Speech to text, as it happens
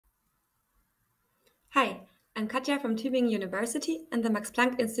Hi, I'm Katja from Tübingen University and the Max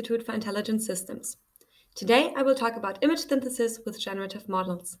Planck Institute for Intelligent Systems. Today I will talk about image synthesis with generative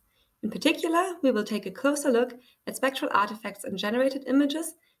models. In particular, we will take a closer look at spectral artifacts in generated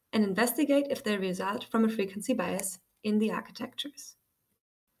images and investigate if they result from a frequency bias in the architectures.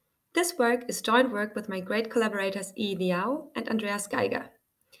 This work is joint work with my great collaborators Yi Liao and Andreas Geiger.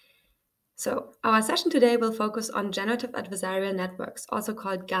 So, our session today will focus on generative adversarial networks, also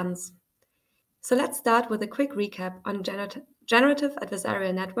called GANs. So let's start with a quick recap on generative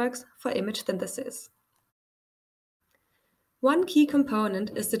adversarial networks for image synthesis. One key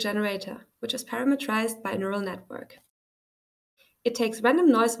component is the generator, which is parameterized by a neural network. It takes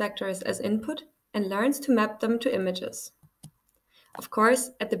random noise vectors as input and learns to map them to images. Of course,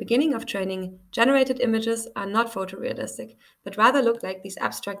 at the beginning of training, generated images are not photorealistic, but rather look like these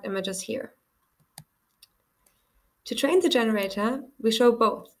abstract images here. To train the generator, we show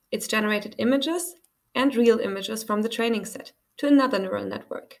both its generated images and real images from the training set to another neural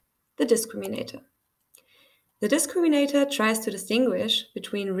network, the discriminator. The discriminator tries to distinguish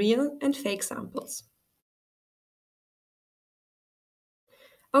between real and fake samples.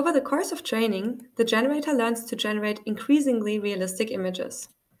 Over the course of training, the generator learns to generate increasingly realistic images.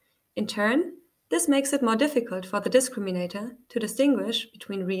 In turn, this makes it more difficult for the discriminator to distinguish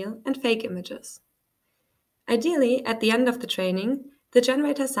between real and fake images. Ideally, at the end of the training, the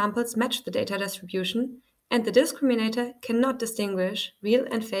generator samples match the data distribution, and the discriminator cannot distinguish real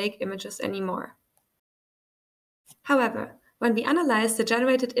and fake images anymore. However, when we analyze the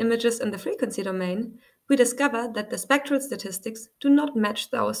generated images in the frequency domain, we discover that the spectral statistics do not match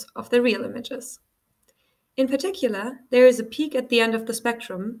those of the real images. In particular, there is a peak at the end of the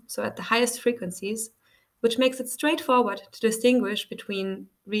spectrum, so at the highest frequencies, which makes it straightforward to distinguish between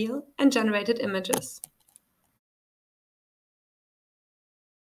real and generated images.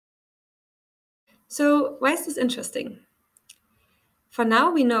 So, why is this interesting? For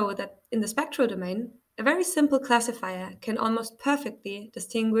now, we know that in the spectral domain, a very simple classifier can almost perfectly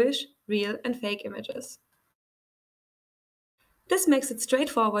distinguish real and fake images. This makes it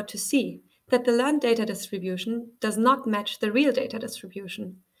straightforward to see that the learned data distribution does not match the real data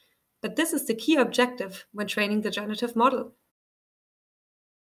distribution. But this is the key objective when training the generative model.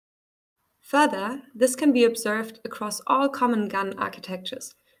 Further, this can be observed across all common GAN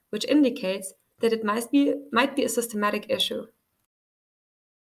architectures, which indicates that it might be a systematic issue.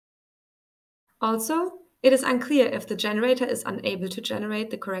 Also, it is unclear if the generator is unable to generate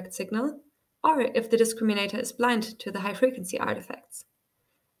the correct signal, or if the discriminator is blind to the high-frequency artifacts.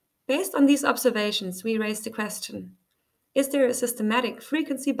 Based on these observations, we raise the question, is there a systematic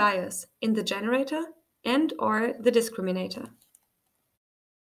frequency bias in the generator and/or the discriminator?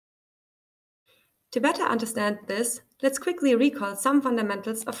 To better understand this, let's quickly recall some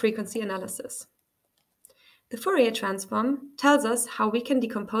fundamentals of frequency analysis. The Fourier transform tells us how we can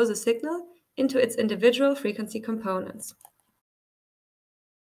decompose a signal into its individual frequency components.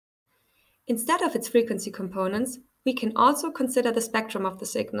 Instead of its frequency components, we can also consider the spectrum of the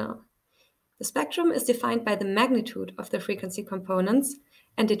signal. The spectrum is defined by the magnitude of the frequency components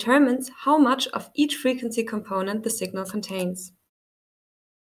and determines how much of each frequency component the signal contains.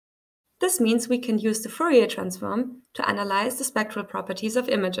 This means we can use the Fourier transform to analyze the spectral properties of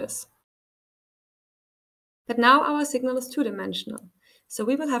images. But now our signal is two-dimensional, so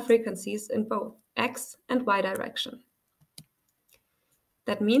we will have frequencies in both x and y direction.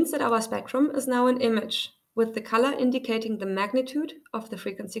 That means that our spectrum is now an image, with the color indicating the magnitude of the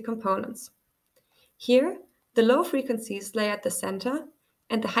frequency components. Here, the low frequencies lie at the center,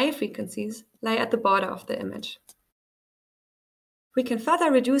 and the high frequencies lie at the border of the image. We can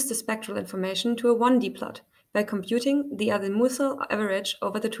further reduce the spectral information to a 1D plot by computing the azimuthal average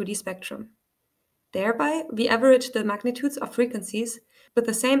over the 2D spectrum. Thereby, we average the magnitudes of frequencies with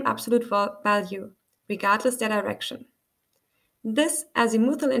the same absolute value, regardless their direction. This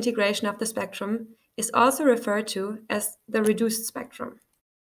azimuthal integration of the spectrum is also referred to as the reduced spectrum.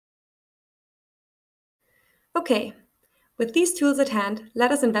 Okay, with these tools at hand,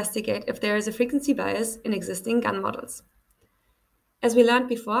 let us investigate if there is a frequency bias in existing GAN models. As we learned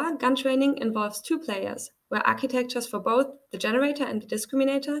before, GAN training involves two players, where architectures for both the generator and the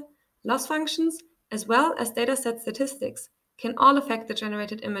discriminator, loss functions, as well as dataset statistics can all affect the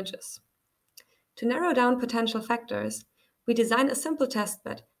generated images. To narrow down potential factors, we design a simple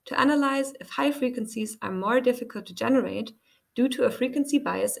testbed to analyze if high frequencies are more difficult to generate due to a frequency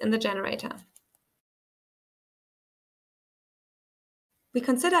bias in the generator. We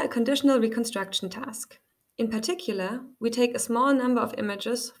consider a conditional reconstruction task. In particular, we take a small number of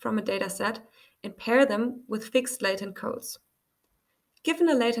images from a dataset and pair them with fixed latent codes. Given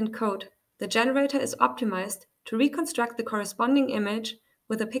a latent code, the generator is optimized to reconstruct the corresponding image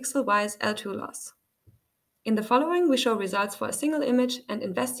with a pixel-wise L2 loss. In the following, we show results for a single image and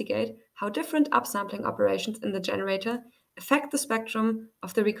investigate how different upsampling operations in the generator affect the spectrum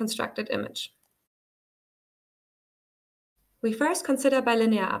of the reconstructed image. We first consider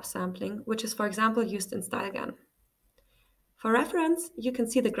bilinear upsampling, which is, for example, used in StyleGAN. For reference, you can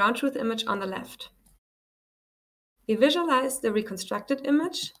see the ground truth image on the left. We visualize the reconstructed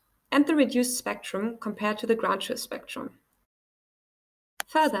image and the reduced spectrum compared to the ground truth spectrum.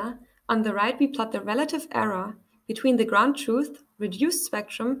 Further, on the right, we plot the relative error between the ground truth, reduced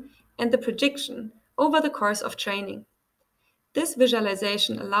spectrum, and the prediction over the course of training. This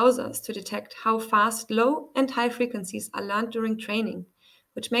visualization allows us to detect how fast low and high frequencies are learned during training,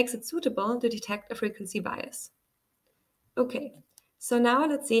 which makes it suitable to detect a frequency bias. Okay, so now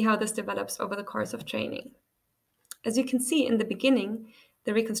let's see how this develops over the course of training. As you can see in the beginning,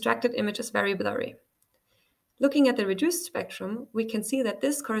 the reconstructed image is very blurry. Looking at the reduced spectrum, we can see that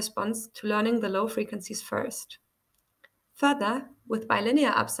this corresponds to learning the low frequencies first. Further, with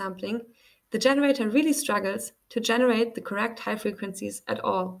bilinear upsampling, the generator really struggles to generate the correct high frequencies at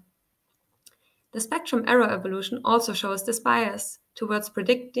all. The spectrum error evolution also shows this bias towards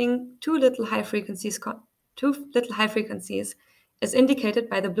predicting too little high frequencies as indicated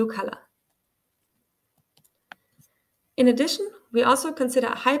by the blue color. In addition, we also consider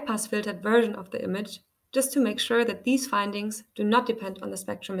a high-pass filtered version of the image just to make sure that these findings do not depend on the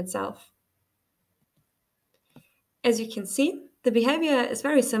spectrum itself. As you can see, the behavior is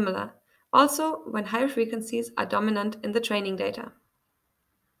very similar, also when higher frequencies are dominant in the training data.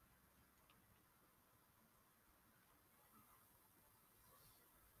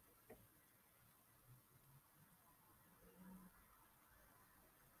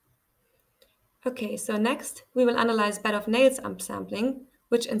 Okay, so next we will analyze bed of nails upsampling,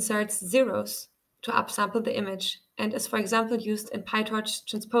 which inserts zeros to upsample the image and is, for example, used in PyTorch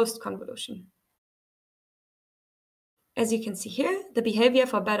transposed convolution. As you can see here, the behavior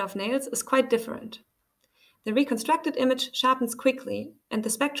for bed of nails is quite different. The reconstructed image sharpens quickly, and the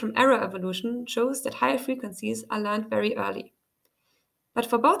spectrum error evolution shows that higher frequencies are learned very early. But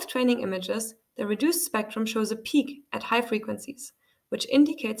for both training images, the reduced spectrum shows a peak at high frequencies, which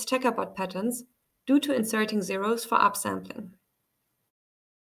indicates checkerboard patterns due to inserting zeros for upsampling.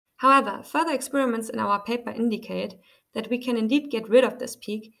 However, further experiments in our paper indicate that we can indeed get rid of this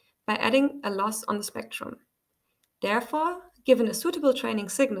peak by adding a loss on the spectrum. Therefore, given a suitable training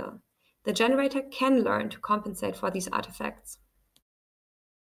signal, the generator can learn to compensate for these artifacts.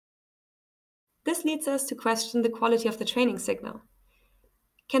 This leads us to question the quality of the training signal.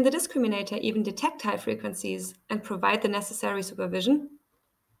 Can the discriminator even detect high frequencies and provide the necessary supervision?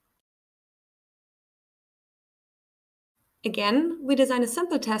 Again, we design a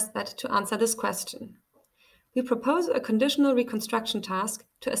simple testbed to answer this question. We propose a conditional reconstruction task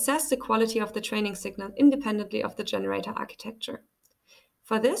to assess the quality of the training signal independently of the generator architecture.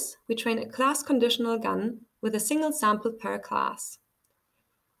 For this, we train a class-conditional GAN with a single sample per class.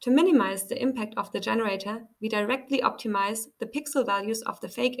 To minimize the impact of the generator, we directly optimize the pixel values of the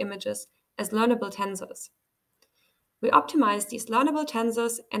fake images as learnable tensors. We optimize these learnable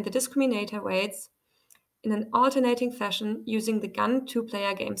tensors and the discriminator weights in an alternating fashion using the GAN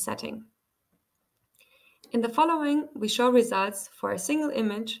two-player game setting. In the following, we show results for a single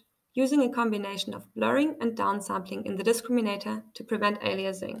image using a combination of blurring and downsampling in the discriminator to prevent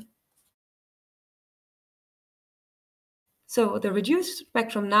aliasing. So the reduced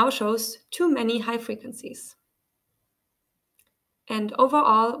spectrum now shows too many high frequencies. And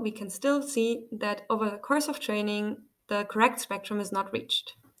overall, we can still see that over the course of training, the correct spectrum is not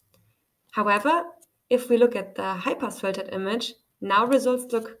reached. However, if we look at the high-pass filtered image, now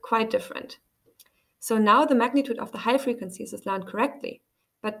results look quite different. So now the magnitude of the high frequencies is learned correctly,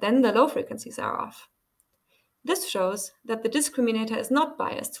 but then the low frequencies are off. This shows that the discriminator is not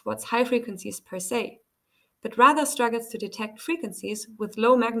biased towards high frequencies per se, but rather struggles to detect frequencies with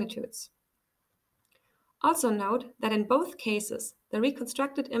low magnitudes. Also note that in both cases, the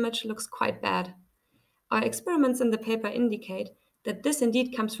reconstructed image looks quite bad. Our experiments in the paper indicate that this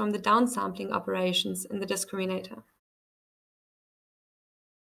indeed comes from the downsampling operations in the discriminator.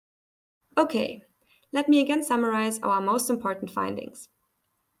 Okay, let me again summarize our most important findings.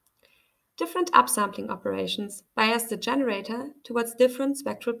 Different upsampling operations bias the generator towards different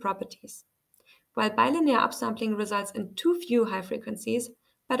spectral properties. While bilinear upsampling results in too few high frequencies,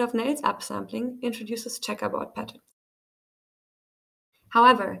 bed of nails upsampling introduces checkerboard patterns.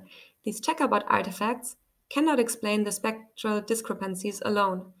 However, these checkerboard artifacts cannot explain the spectral discrepancies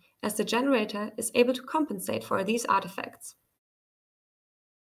alone, as the generator is able to compensate for these artifacts.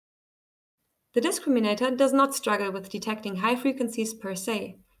 The discriminator does not struggle with detecting high frequencies per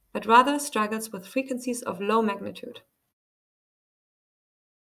se, but rather struggles with frequencies of low magnitude.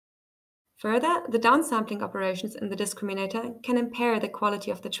 Further, the downsampling operations in the discriminator can impair the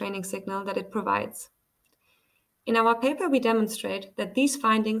quality of the training signal that it provides. In our paper, we demonstrate that these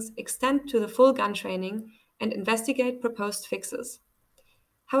findings extend to the full GAN training and investigate proposed fixes.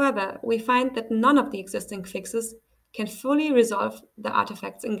 However, we find that none of the existing fixes can fully resolve the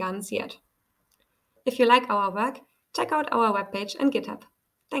artifacts in GANs yet. If you like our work, check out our webpage and GitHub.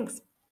 Thanks.